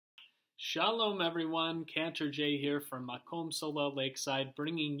Shalom everyone, Cantor Jay here from Makom Sola Lakeside,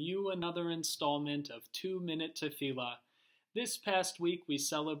 bringing you another installment of 2-Minute Tefillah. This past week we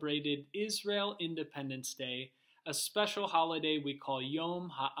celebrated Israel Independence Day, a special holiday we call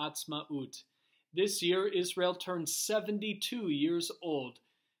Yom Ha'atzmaut. This year Israel turned 72 years old.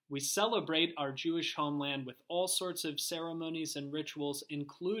 We celebrate our Jewish homeland with all sorts of ceremonies and rituals,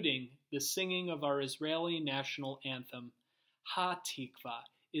 including the singing of our Israeli national anthem, Hatikvah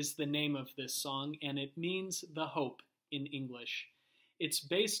is the name of this song, and it means the hope in English. It's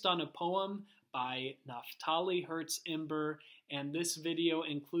based on a poem by Naftali Hertz Imber, and this video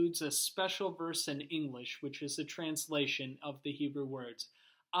includes a special verse in English, which is a translation of the Hebrew words.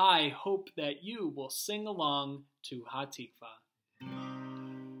 I hope that you will sing along to Hatikvah.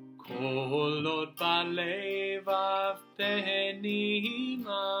 Kol od balevav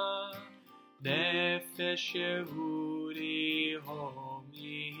penima, nefesh Yehudi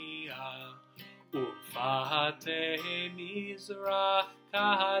homia, ufate mizrach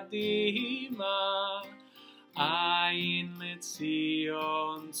kadima, ayin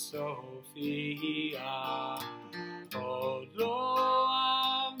letzion sofia. Od lo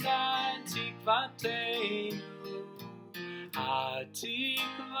avda tikvateinu,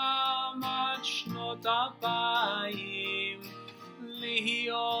 Hatikvah mat shnot alpayim,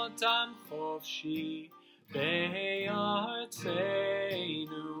 להיות עם חופשי בארצנו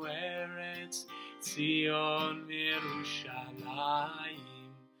ארץ ציון מירושלים.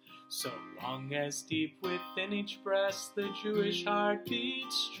 So long as deep within each breast the Jewish heart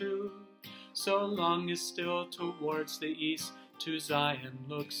beats true, so long as still towards the east to Zion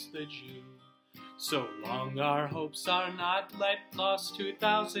looks the Jew. So long our hopes are not lost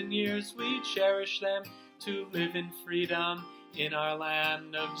 2,000 years, we cherish them to live in freedom in our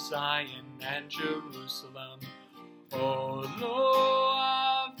land of Zion and Jerusalem. O lo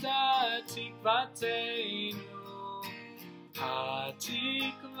avda tikvateinu,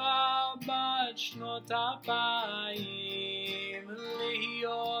 Hatikvah bat shnot alpayim,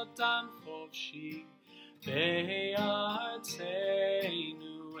 להיות עם חופשי בארצנו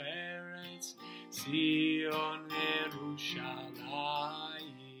ארץ ציון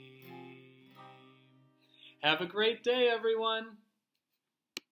ירושלים. Have a great day, everyone.